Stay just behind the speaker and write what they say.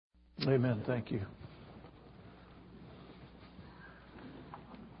Amen. Thank you.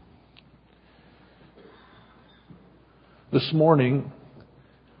 This morning,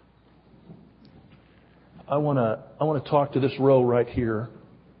 I want to talk to this row right here,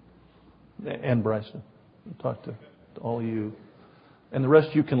 and Bryson. I'll talk to all of you, and the rest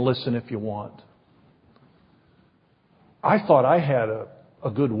of you can listen if you want. I thought I had a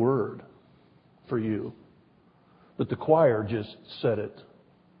good word for you, but the choir just said it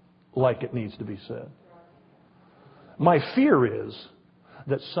like it needs to be said. My fear is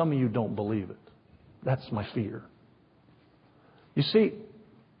that some of you don't believe it. That's my fear. You see,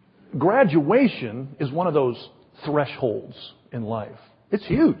 graduation is one of those thresholds in life. It's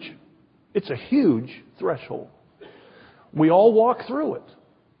huge. It's a huge threshold. We all walk through it.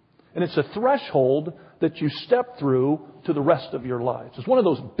 And it's a threshold that you step through to the rest of your lives. It's one of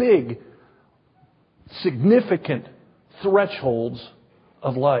those big, significant thresholds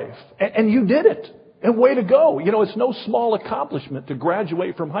of life. And you did it. And way to go. You know, it's no small accomplishment to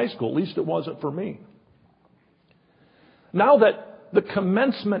graduate from high school. At least it wasn't for me. Now that the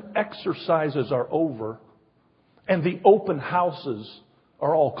commencement exercises are over and the open houses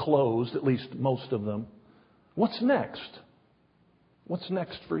are all closed, at least most of them, what's next? What's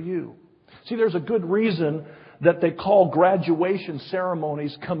next for you? See, there's a good reason that they call graduation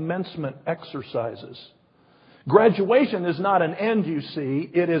ceremonies commencement exercises. Graduation is not an end, you see.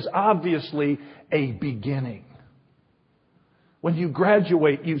 It is obviously a beginning. When you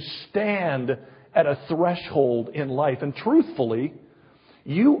graduate, you stand at a threshold in life. And truthfully,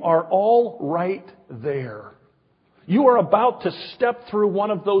 you are all right there. You are about to step through one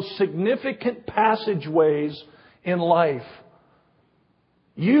of those significant passageways in life.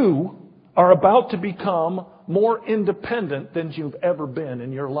 You are about to become more independent than you've ever been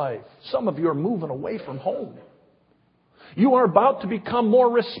in your life. Some of you are moving away from home. You are about to become more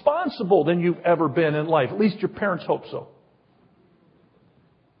responsible than you've ever been in life. At least your parents hope so.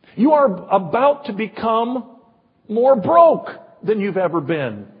 You are about to become more broke than you've ever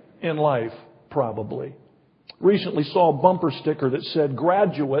been in life, probably. Recently saw a bumper sticker that said,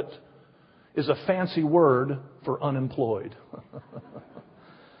 "Graduate is a fancy word for unemployed."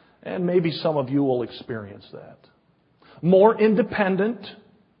 And maybe some of you will experience that. More independent.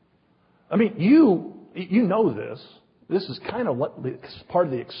 I mean, you know this. This is kind of what part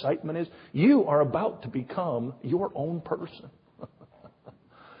of the excitement is. You are about to become your own person.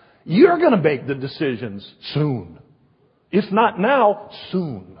 You're going to make the decisions soon. If not now,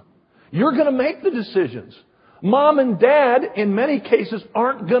 soon. You're going to make the decisions. Mom and Dad, in many cases,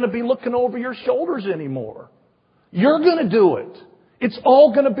 aren't going to be looking over your shoulders anymore. You're going to do it. It's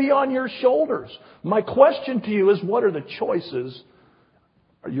all going to be on your shoulders. My question to you is, what are the choices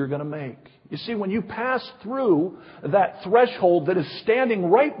you're going to make? You see, when you pass through that threshold that is standing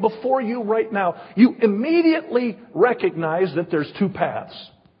right before you right now, you immediately recognize that there's two paths.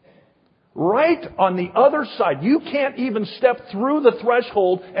 Right on the other side, you can't even step through the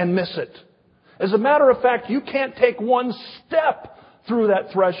threshold and miss it. As a matter of fact, you can't take one step through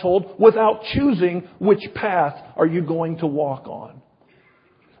that threshold without choosing which path are you going to walk on.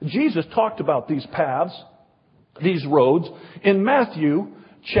 Jesus talked about these paths, these roads, in Matthew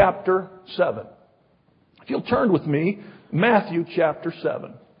chapter 7. If you'll turn with me, Matthew chapter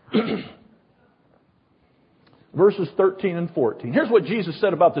 7. Verses 13 and 14. Here's what Jesus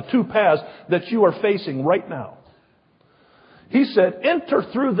said about the two paths that you are facing right now. He said, "Enter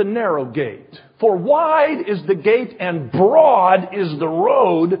through the narrow gate, for wide is the gate and broad is the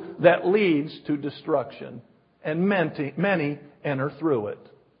road that leads to destruction, and many enter through it.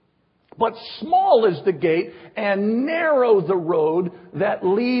 But small is the gate and narrow the road that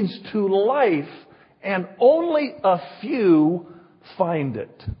leads to life, and only a few find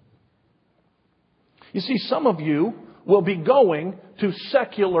it." You see, some of you will be going to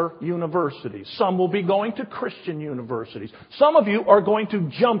secular universities. Some will be going to Christian universities. Some of you are going to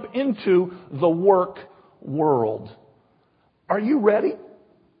jump into the work world. Are you ready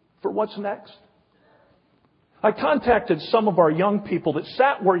for what's next? I contacted some of our young people that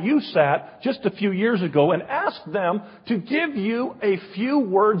sat where you sat just a few years ago and asked them to give you a few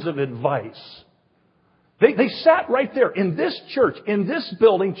words of advice. They sat right there in this church, in this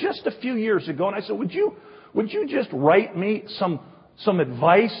building, just a few years ago. And I said, would you just write me some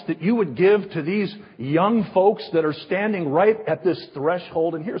advice that you would give to these young folks that are standing right at this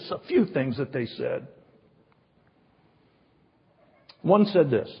threshold? And here's a few things that they said. One said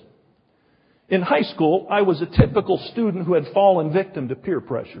this: "In high school, I was a typical student who had fallen victim to peer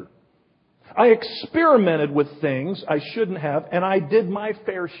pressure. I experimented with things I shouldn't have, and I did my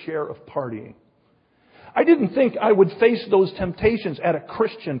fair share of partying. I didn't think I would face those temptations at a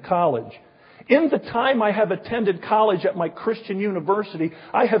Christian college. In the time I have attended college at my Christian university,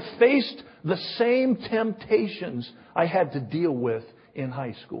 I have faced the same temptations I had to deal with in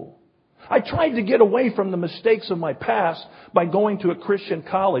high school. I tried to get away from the mistakes of my past by going to a Christian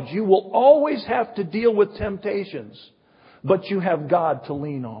college. You will always have to deal with temptations, but you have God to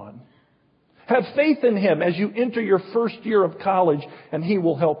lean on. Have faith in Him as you enter your first year of college, and He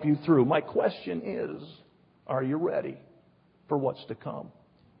will help you through. My question is, are you ready for what's to come?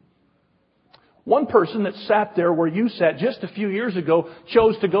 One person that sat there where you sat just a few years ago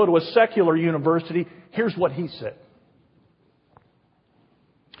chose to go to a secular university. Here's what he said.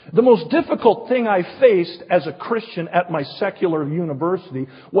 The most difficult thing I faced as a Christian at my secular university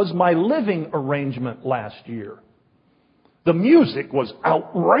was my living arrangement last year. The music was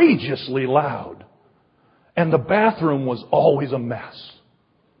outrageously loud, and the bathroom was always a mess.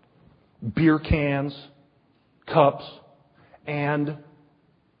 Beer cans, cups, and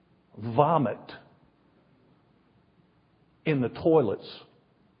vomit in the toilets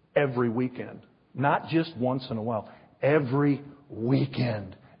every weekend. Not just once in a while. Every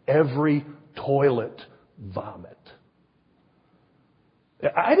weekend. Every toilet vomit.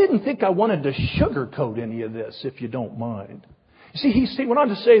 I didn't think I wanted to sugarcoat any of this, if you don't mind. He went on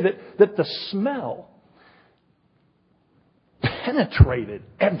to say that the smell penetrated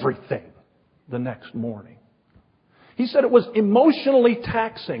everything the next morning. He said it was emotionally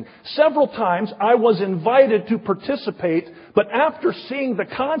taxing. Several times I was invited to participate, but after seeing the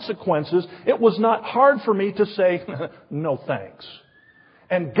consequences, it was not hard for me to say, no thanks.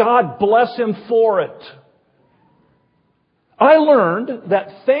 And God bless him for it. I learned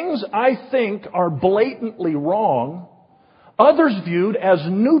that things I think are blatantly wrong, others viewed as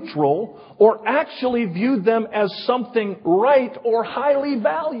neutral or actually viewed them as something right or highly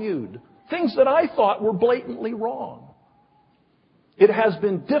valued. Things that I thought were blatantly wrong. It has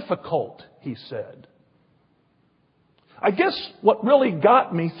been difficult, he said. I guess what really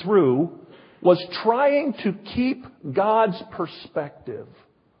got me through was trying to keep God's perspective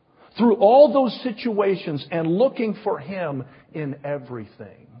through all those situations and looking for Him in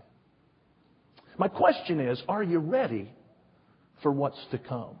everything. My question is, are you ready for what's to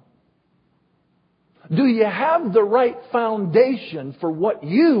come? Do you have the right foundation for what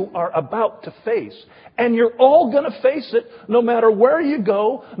you are about to face? And you're all going to face it no matter where you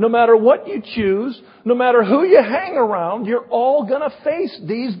go, no matter what you choose, no matter who you hang around, you're all going to face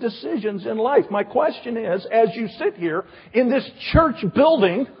these decisions in life. My question is, as you sit here in this church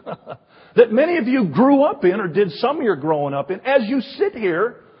building that many of you grew up in or did some of your growing up in, as you sit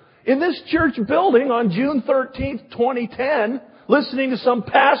here in this church building on June 13th, 2010, listening to some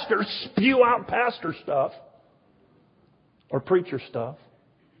pastor spew out pastor stuff or preacher stuff,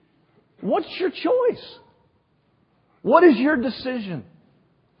 what's your choice? What is your decision?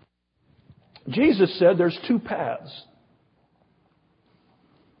 Jesus said there's two paths.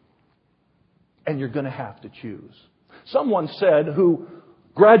 And you're going to have to choose. Someone said who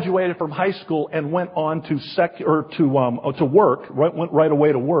graduated from high school and went on to work, went right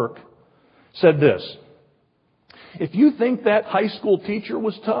away to work, said this. If you think that high school teacher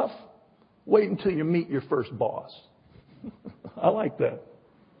was tough, wait until you meet your first boss. I like that.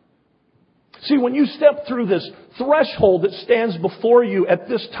 See, when you step through this threshold that stands before you at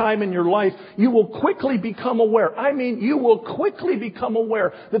this time in your life, you will quickly become aware. You will quickly become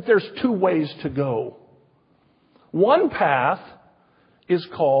aware that there's two ways to go. One path is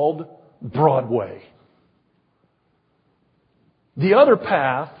called Broadway. The other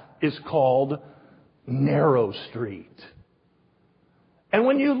path is called Narrow Street. And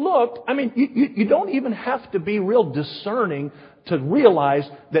when you look, you don't even have to be real discerning to realize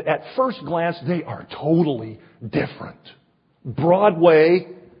that at first glance they are totally different. Broadway,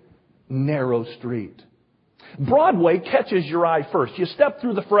 Narrow Street. Broadway catches your eye first. You step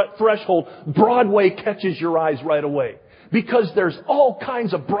through the threshold, Broadway catches your eyes right away. Because there's all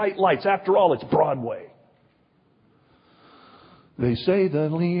kinds of bright lights. After all, it's Broadway. They say the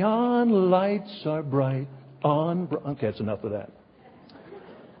neon lights are bright on... Okay, that's enough of that.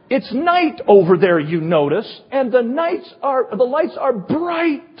 It's night over there, you notice, and the lights are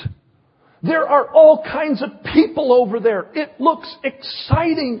bright. There are all kinds of people over there. It looks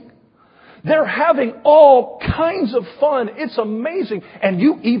exciting. They're having all kinds of fun. It's amazing. And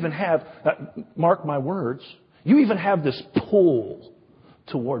you even have, mark my words, you even have this pull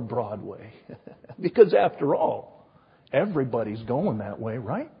toward Broadway. Because after all, everybody's going that way,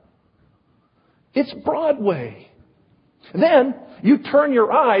 right? It's Broadway. Then you turn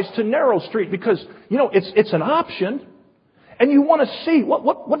your eyes to Narrow Street because, it's an option. And you want to see,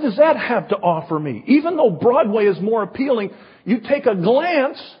 what does that have to offer me? Even though Broadway is more appealing, you take a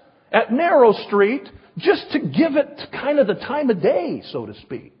glance at Narrow Street just to give it kind of the time of day, so to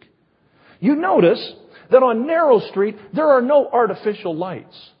speak. You notice that on Narrow Street, there are no artificial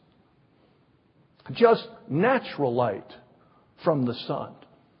lights. Just natural light from the sun.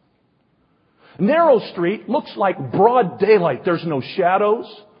 Narrow Street looks like broad daylight. There's no shadows.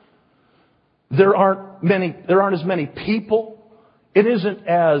 There aren't as many people.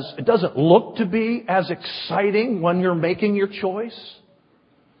 It doesn't look to be as exciting when you're making your choice.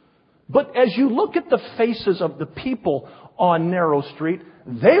 But as you look at the faces of the people on Narrow Street,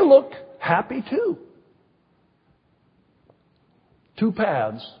 they look happy too. Two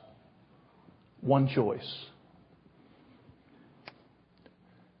paths, one choice.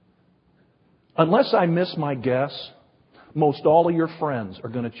 Unless I miss my guess, most all of your friends are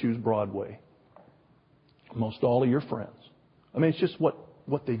going to choose Broadway. Most all of your friends. I mean, it's just what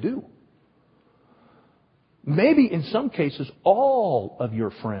they do. Maybe in some cases, all of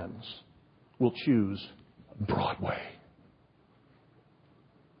your friends will choose Broadway.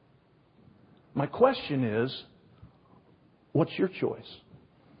 My question is, what's your choice?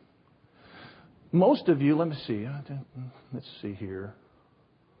 Most of you, let's see here.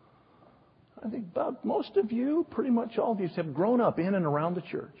 I think about most of you, pretty much all of you, have grown up in and around the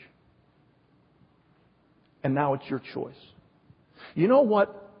church. And now it's your choice. You know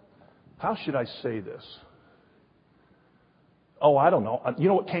what? How should I say this? Oh, I don't know. You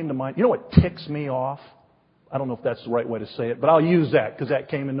know what came to mind? You know what ticks me off? I don't know if that's the right way to say it, but I'll use that because that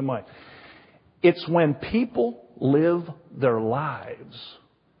came into mind. It's when people live their lives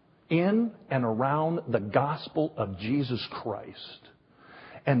in and around the gospel of Jesus Christ.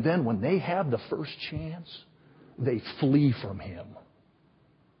 And then when they have the first chance, they flee from Him.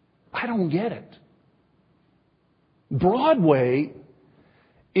 I don't get it. Broadway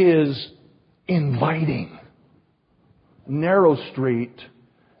is inviting. Narrow Street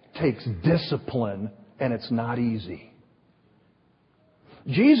takes discipline, and it's not easy.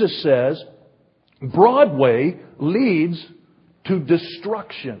 Jesus says Broadway leads to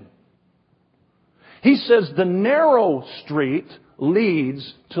destruction. He says the narrow street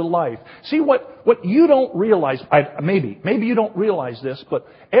leads to life. See, what you don't realize, maybe you don't realize this, but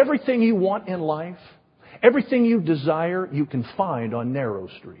everything you want in life, everything you desire, you can find on Narrow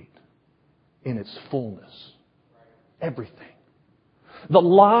Street in its fullness. Everything. The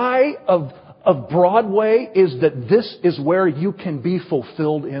lie of Broadway is that this is where you can be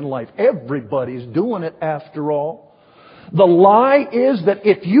fulfilled in life. Everybody's doing it after all. The lie is that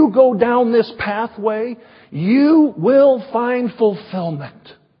if you go down this pathway, you will find fulfillment.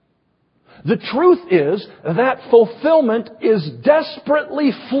 The truth is that fulfillment is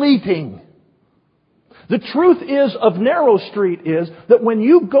desperately fleeting. The truth is of Narrow Street is that when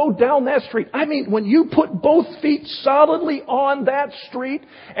you go down that street, when you put both feet solidly on that street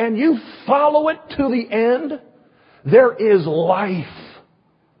and you follow it to the end, there is life.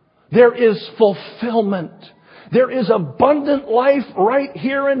 There is fulfillment. There is abundant life right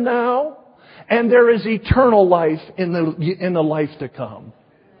here and now, and there is eternal life in the life to come.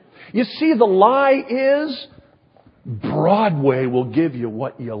 You see, the lie is Broadway will give you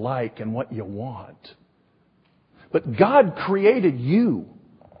what you like and what you want. But God created you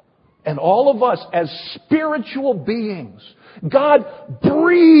and all of us as spiritual beings. God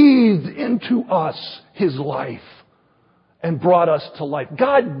breathed into us His life and brought us to life.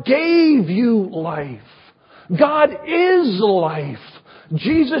 God gave you life. God is life.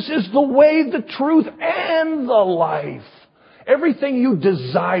 Jesus is the way, the truth, and the life. Everything you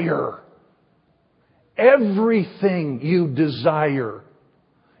desire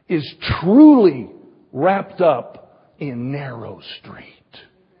is truly wrapped up in Narrow Street.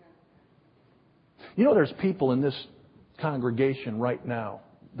 You know, there's people in this congregation right now.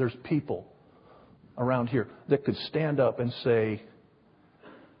 There's people around here that could stand up and say,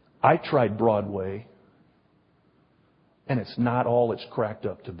 I tried Broadway, and it's not all it's cracked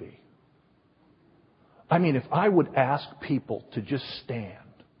up to be. If I would ask people to just stand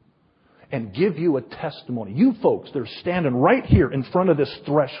and give you a testimony, you folks, they're standing right here in front of this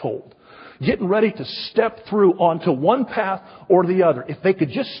threshold, getting ready to step through onto one path or the other. If they could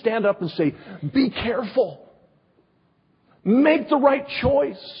just stand up and say, be careful. Make the right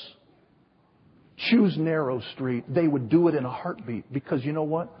choice. Choose Narrow Street. They would do it in a heartbeat because you know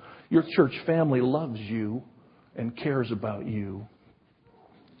what? Your church family loves you and cares about you.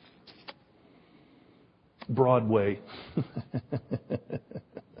 Broadway.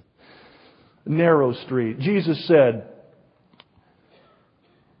 Narrow Street. Jesus said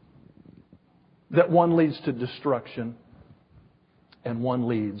that one leads to destruction and one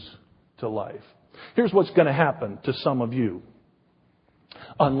leads to life. Here's what's going to happen to some of you,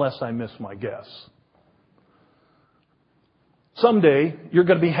 unless I miss my guess. Someday, you're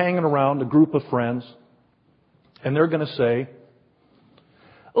going to be hanging around a group of friends, and they're going to say,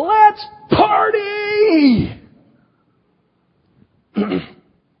 "Let's party!"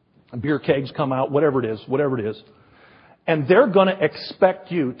 Beer kegs come out, whatever it is. And they're going to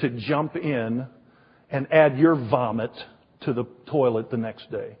expect you to jump in and add your vomit to the toilet the next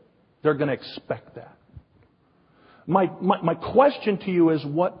day. They're going to expect that. My question to you is,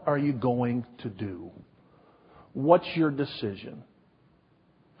 what are you going to do? What's your decision?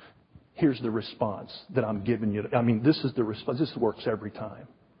 Here's the response that I'm giving you. This is the response. This works every time.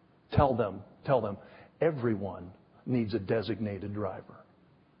 Tell them, everyone needs a designated driver.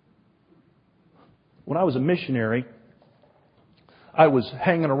 When I was a missionary, I was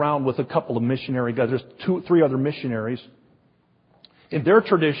hanging around with a couple of missionary guys. There's 3 other missionaries. In their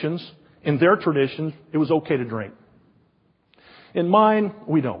traditions, it was okay to drink. In mine,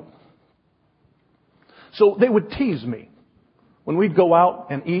 we don't. So they would tease me. When we'd go out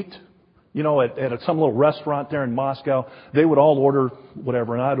and eat, at some little restaurant there in Moscow, they would all order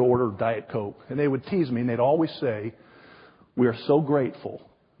whatever, and I'd order Diet Coke. And they would tease me, and they'd always say, "We are so grateful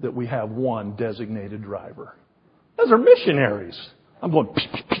that we have one designated driver." Those are missionaries. I'm going,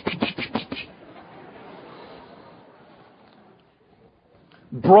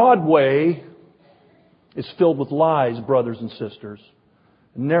 Broadway is filled with lies, brothers and sisters.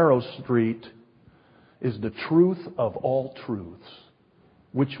 Narrow street is the truth of all truths.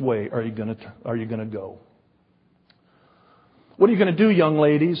 Which way are you going to go? What are you going to do, young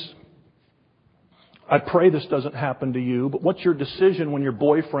ladies? I pray this doesn't happen to you, but what's your decision when your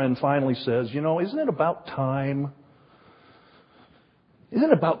boyfriend finally says, "Isn't it about time? Isn't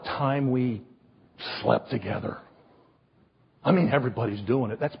it about time we slept together?" Everybody's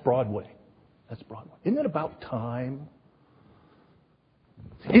doing it. That's Broadway. Isn't it about time?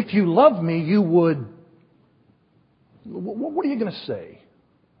 If you love me, you would. What are you going to say?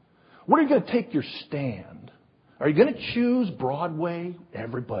 What are you going to take your stand? Are you going to choose Broadway?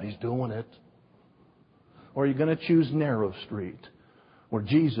 Everybody's doing it. Or are you going to choose Narrow Street, where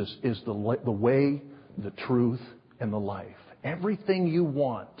Jesus is the way, the truth, and the life? Everything you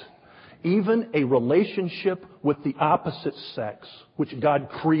want, even a relationship with the opposite sex, which God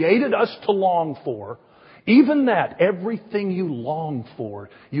created us to long for, even that, everything you long for,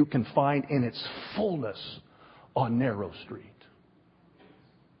 you can find in its fullness on Narrow Street.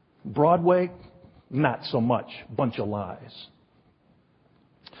 Broadway, not so much. Bunch of lies.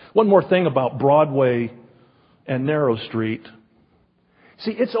 One more thing about Broadway and Narrow Street.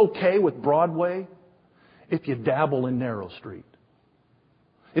 See, it's okay with Broadway if you dabble in Narrow Street.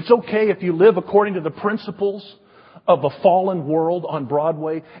 It's okay if you live according to the principles of a fallen world on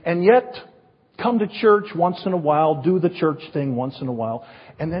Broadway, and yet come to church once in a while, do the church thing once in a while,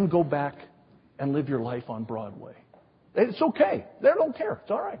 and then go back and live your life on Broadway. It's okay. They don't care.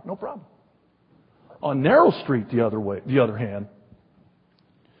 It's all right. No problem. On Narrow Street, the other hand,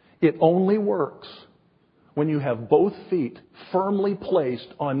 it only works when you have both feet firmly placed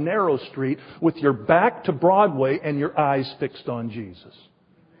on Narrow Street with your back to Broadway and your eyes fixed on Jesus.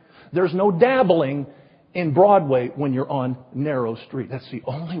 There's no dabbling in Broadway when you're on Narrow Street. That's the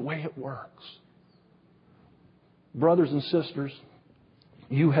only way it works. Brothers and sisters,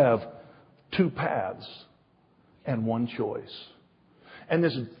 you have 2 paths and 1 choice. And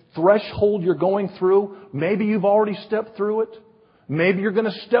this threshold you're going through, maybe you've already stepped through it. Maybe you're going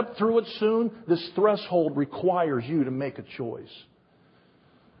to step through it soon. This threshold requires you to make a choice.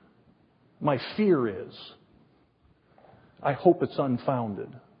 My fear is, I hope it's unfounded,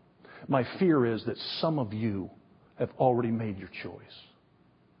 my fear is that some of you have already made your choice.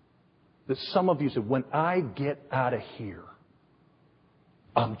 That some of you said, when I get out of here,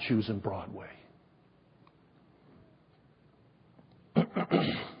 I'm choosing Broadway.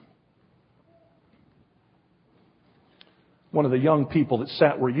 One of the young people that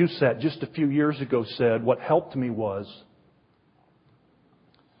sat where you sat just a few years ago said, what helped me was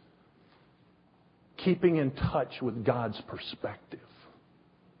keeping in touch with God's perspective.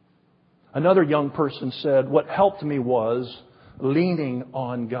 Another young person said, what helped me was leaning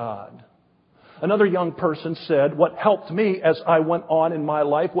on God. Another young person said, what helped me as I went on in my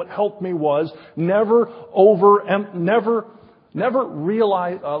life, what helped me was never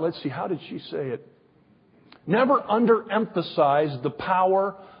realize, let's see, how did she say it? Never underemphasize the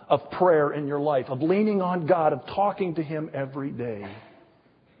power of prayer in your life, of leaning on God, of talking to Him every day.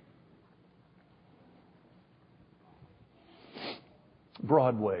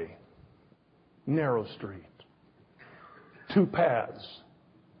 Broadway, Narrow Street. Two paths,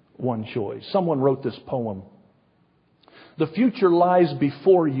 one choice. Someone wrote this poem. The future lies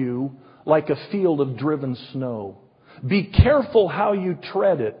before you like a field of driven snow. Be careful how you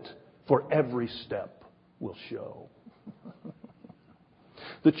tread it, for every step will show.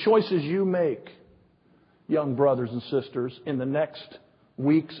 The choices you make, young brothers and sisters, in the next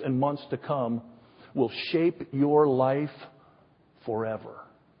weeks and months to come will shape your life forever.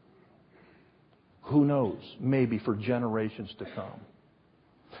 Who knows? Maybe for generations to come.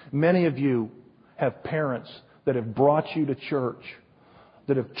 Many of you have parents that have brought you to church,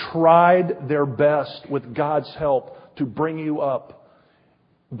 that have tried their best with God's help to bring you up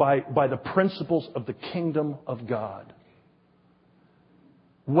by the principles of the kingdom of God.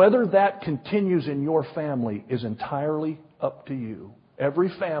 Whether that continues in your family is entirely up to you. Every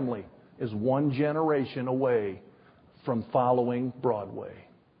family is one generation away from following Broadway.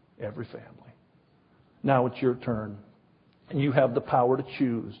 Every family. Now it's your turn. And you have the power to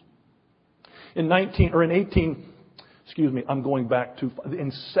choose. In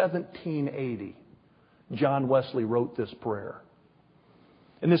 1780, John Wesley wrote this prayer.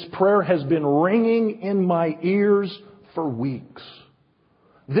 And this prayer has been ringing in my ears for weeks.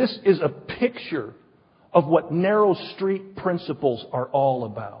 This is a picture of what narrow street principles are all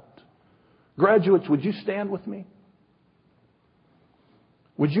about. Graduates, would you stand with me?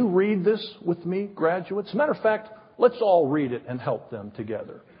 Would you read this with me, graduates? As a matter of fact, let's all read it and help them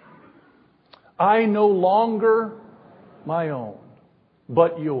together. I no longer my own,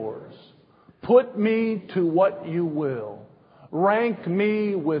 but yours. Put me to what you will. Rank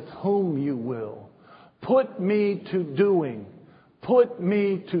me with whom you will. Put me to doing. Put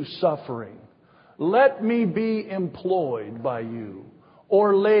me to suffering. Let me be employed by you,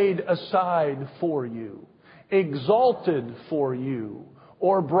 or laid aside for you, exalted for you,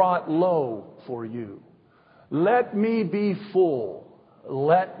 or brought low for you. Let me be full.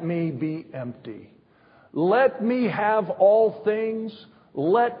 Let me be empty. Let me have all things.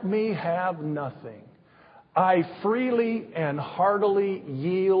 Let me have nothing. I freely and heartily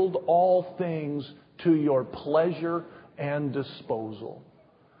yield all things to your pleasure and disposal.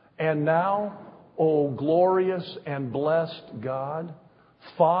 And now, O glorious and blessed God,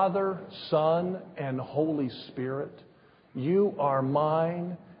 Father, Son, and Holy Spirit, you are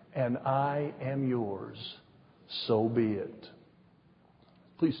mine and I am yours. So be it.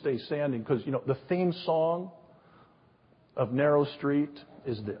 Please stay standing because, the theme song of Narrow Street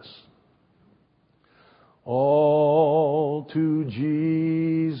is this. All to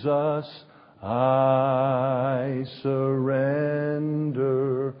Jesus I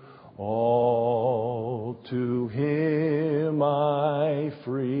surrender. All to Him I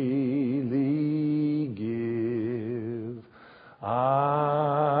freely give.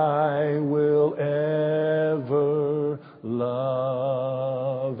 I will ever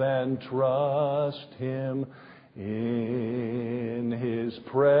love and trust Him, in His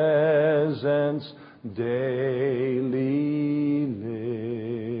presence daily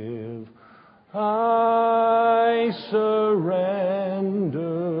live. I surrender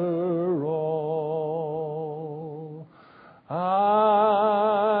all.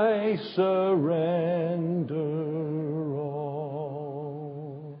 I surrender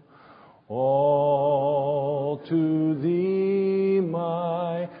all. All to Thee,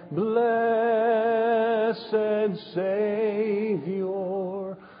 my blessed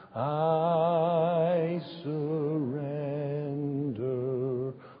Savior, I surrender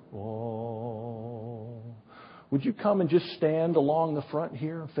all. Would you come and just stand along the front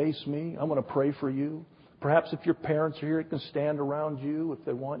here and face me? I'm going to pray for you. Perhaps if your parents are here, it can stand around you if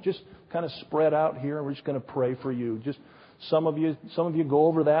they want. Just kind of spread out here, and we're just going to pray for you. Just some of you go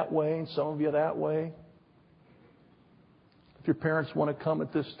over that way, and some of you that way. If your parents want to come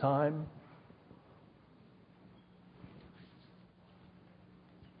at this time.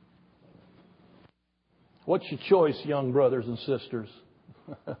 What's your choice, young brothers and sisters?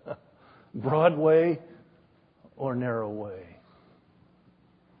 Broadway or narrow way?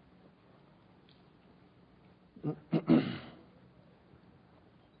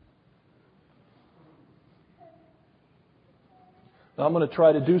 I'm going to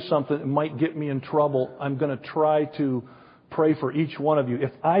try to do something that might get me in trouble. I'm going to try to pray for each one of you.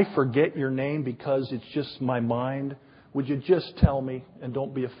 If I forget your name because it's just my mind, would you just tell me and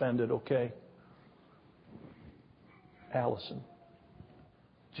don't be offended, okay? Allison.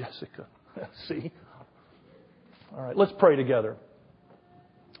 Jessica. See? All right, let's pray together.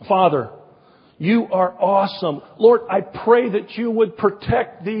 Father, you are awesome. Lord, I pray that you would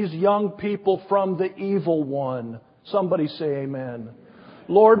protect these young people from the evil one. Somebody say amen.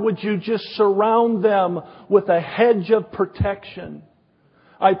 Lord, would you just surround them with a hedge of protection?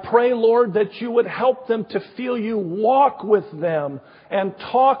 I pray, Lord, that you would help them to feel you walk with them and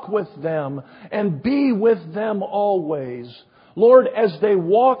talk with them and be with them always. Lord, as they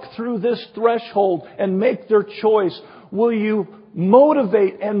walk through this threshold and make their choice, will you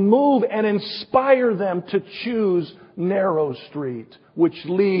motivate and move and inspire them to choose narrow street, which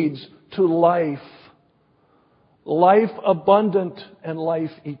leads to life. Life abundant and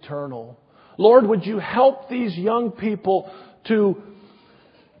life eternal. Lord, would you help these young people to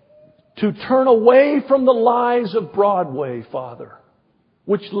turn away from the lies of Broadway, Father,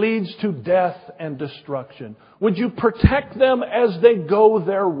 which leads to death and destruction. Would you protect them as they go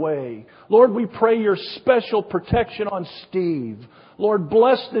their way? Lord, we pray your special protection on Steve. Lord,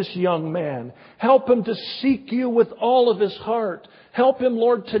 bless this young man. Help him to seek you with all of his heart. Help him,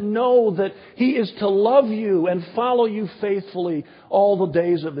 Lord, to know that he is to love you and follow you faithfully all the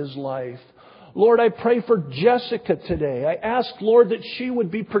days of his life. Lord, I pray for Jessica today. I ask, Lord, that she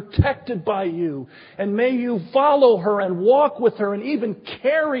would be protected by you. And may you follow her and walk with her and even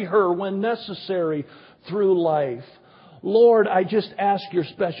carry her when necessary through life. Lord, I just ask your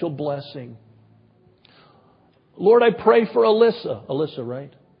special blessing. Lord, I pray for Alyssa. Alyssa,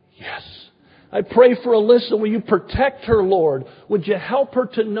 right? Yes. I pray for Alyssa. Will you protect her, Lord? Would you help her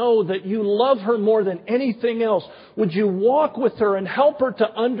to know that you love her more than anything else? Would you walk with her and help her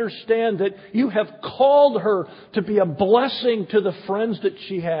to understand that you have called her to be a blessing to the friends that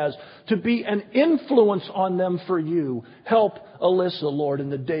she has, to be an influence on them for you? Help Alyssa, Lord, in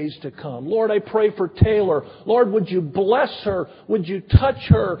the days to come. Lord, I pray for Taylor. Lord, would you bless her? Would you touch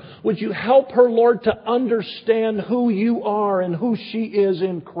her? Would you help her, Lord, to understand who you are and who she is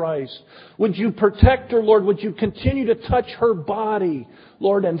in Christ? Would you protect her, Lord? Would you continue to touch her body,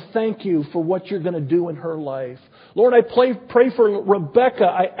 Lord, and thank you for what you're going to do in her life. Lord, I pray for Rebecca.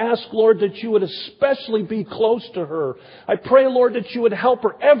 I ask, Lord, that you would especially be close to her. I pray, Lord, that you would help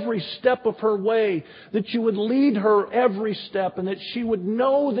her every step of her way, that you would lead her every step, and that she would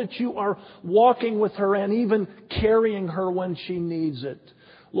know that you are walking with her and even carrying her when she needs it.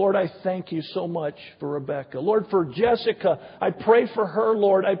 Lord, I thank you so much for Rebecca. Lord, for Jessica, I pray for her,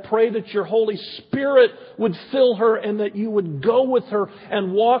 Lord. I pray that your Holy Spirit would fill her and that you would go with her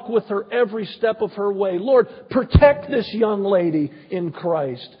and walk with her every step of her way. Lord, protect this young lady in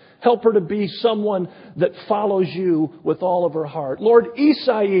Christ. Help her to be someone that follows you with all of her heart. Lord,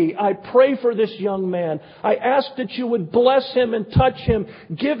 Isai, I pray for this young man. I ask that you would bless him and touch him.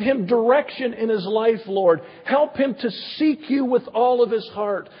 Give him direction in his life, Lord. Help him to seek you with all of his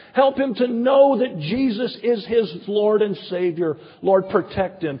heart. Help him to know that Jesus is his Lord and Savior. Lord,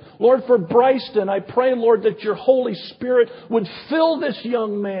 protect him. Lord, for Bryston, I pray, Lord, that your Holy Spirit would fill this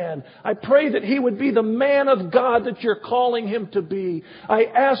young man. I pray that he would be the man of God that you're calling him to be. I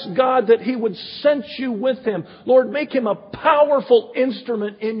ask God that he would sense you with him. Lord, make him a powerful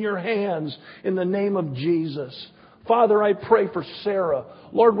instrument in your hands in the name of Jesus. Father, I pray for Sarah.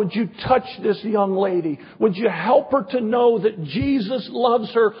 Lord, would you touch this young lady? Would you help her to know that Jesus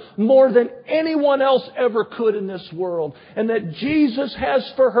loves her more than anyone else ever could in this world? And that Jesus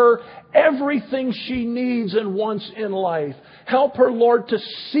has for her everything she needs and wants in life. Help her, Lord, to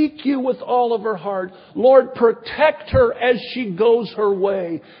seek you with all of her heart. Lord, protect her as she goes her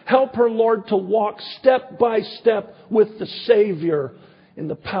way. Help her, Lord, to walk step by step with the Savior. In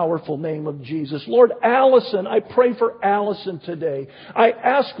the powerful name of Jesus. Lord, Allison, I pray for Allison today. I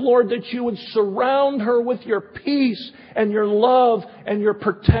ask, Lord, that you would surround her with your peace and your love and your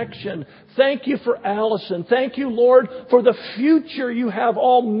protection. Thank you for Allison. Thank you, Lord, for the future you have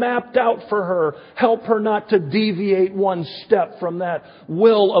all mapped out for her. Help her not to deviate one step from that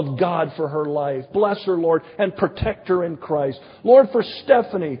will of God for her life. Bless her, Lord, and protect her in Christ. Lord, for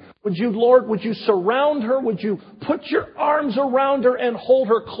Stephanie, would you surround her? Would you put your arms around her and hold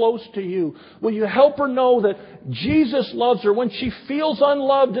her close to you? Will you help her know that Jesus loves her when she feels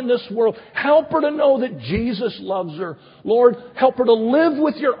unloved in this world? Help her to know that Jesus loves her. Lord, help her to live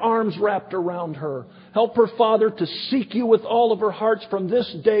with your arms wrapped around her. Help her, Father, to seek you with all of her hearts from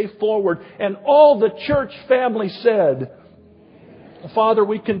this day forward. And all the church family said, Father,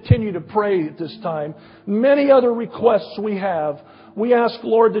 we continue to pray at this time. Many other requests we have. We ask,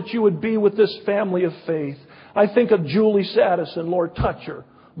 Lord, that you would be with this family of faith. I think of Julie Saddison. Lord, touch her.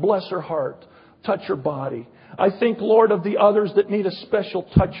 Bless her heart. Touch her body. I think, Lord, of the others that need a special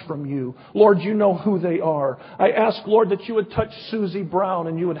touch from You. Lord, You know who they are. I ask, Lord, that You would touch Susie Brown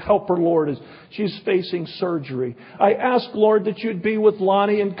and You would help her, Lord, as she's facing surgery. I ask, Lord, that You'd be with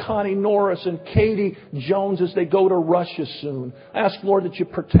Lonnie and Connie Norris and Katie Jones as they go to Russia soon. I ask, Lord, that You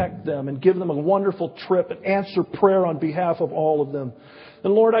protect them and give them a wonderful trip and answer prayer on behalf of all of them.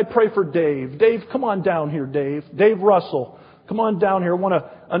 And Lord, I pray for Dave. Dave, come on down here, Dave. Dave Russell, come on down here. I want to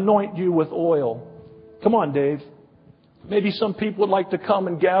anoint you with oil. Come on, Dave. Maybe some people would like to come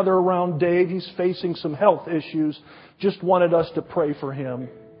and gather around Dave. He's facing some health issues. Just wanted us to pray for him.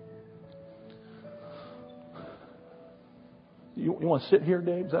 You want to sit here,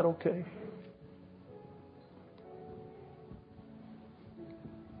 Dave? Is that okay?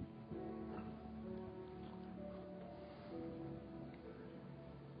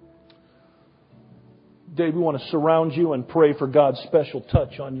 Dave, we want to surround you and pray for God's special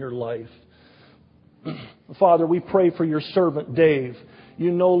touch on your life. Father, we pray for Your servant Dave.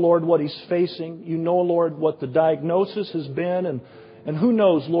 You know, Lord, what he's facing. You know, Lord, what the diagnosis has been, and who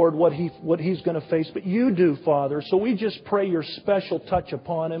knows, Lord, what he's going to face. But You do, Father. So we just pray Your special touch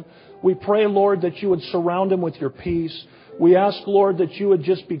upon him. We pray, Lord, that You would surround him with Your peace. We ask, Lord, that You would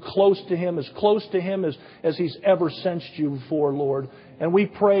just be close to him as he's ever sensed You before, Lord. And we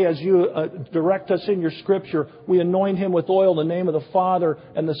pray as You direct us in Your Scripture, we anoint him with oil in the name of the Father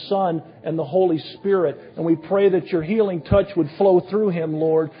and the Son and the Holy Spirit. And we pray that Your healing touch would flow through him,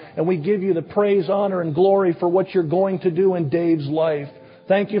 Lord. And we give You the praise, honor, and glory for what You're going to do in Dave's life.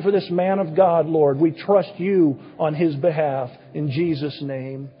 Thank You for this man of God, Lord. We trust You on his behalf. In Jesus'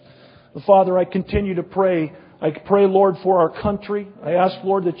 name. Father, I continue to pray. I pray, Lord, for our country. I ask,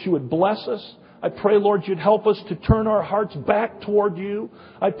 Lord, that You would bless us. I pray, Lord, You'd help us to turn our hearts back toward You.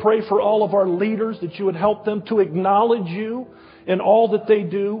 I pray for all of our leaders that You would help them to acknowledge You in all that they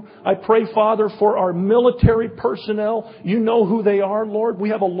do. I pray, Father, for our military personnel. You know who they are, Lord. We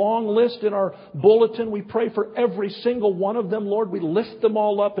have a long list in our bulletin. We pray for every single one of them, Lord. We lift them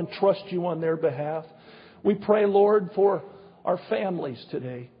all up and trust You on their behalf. We pray, Lord, for our families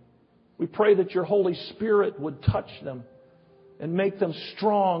today. We pray that Your Holy Spirit would touch them and make them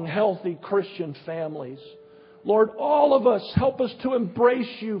strong, healthy Christian families. Lord, all of us, help us to embrace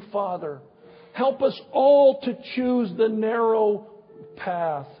You, Father. Help us all to choose the narrow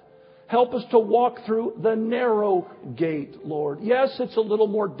path. Help us to walk through the narrow gate, Lord. Yes, it's a little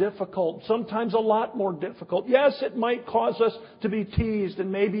more difficult, sometimes a lot more difficult. Yes, it might cause us to be teased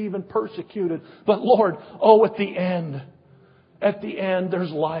and maybe even persecuted. But Lord, at the end,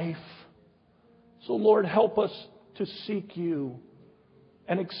 there's life. So Lord, help us to seek You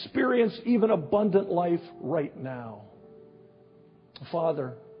and experience even abundant life right now.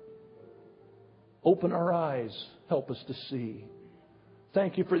 Father, open our eyes. Help us to see.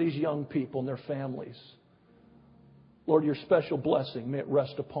 Thank You for these young people and their families. Lord, Your special blessing, may it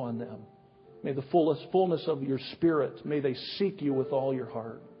rest upon them. May the fullness of Your Spirit, may they seek You with all your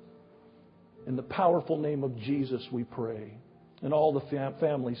heart. In the powerful name of Jesus we pray. And all the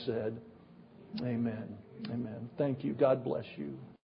family said, Amen. Amen. Thank you. God bless you.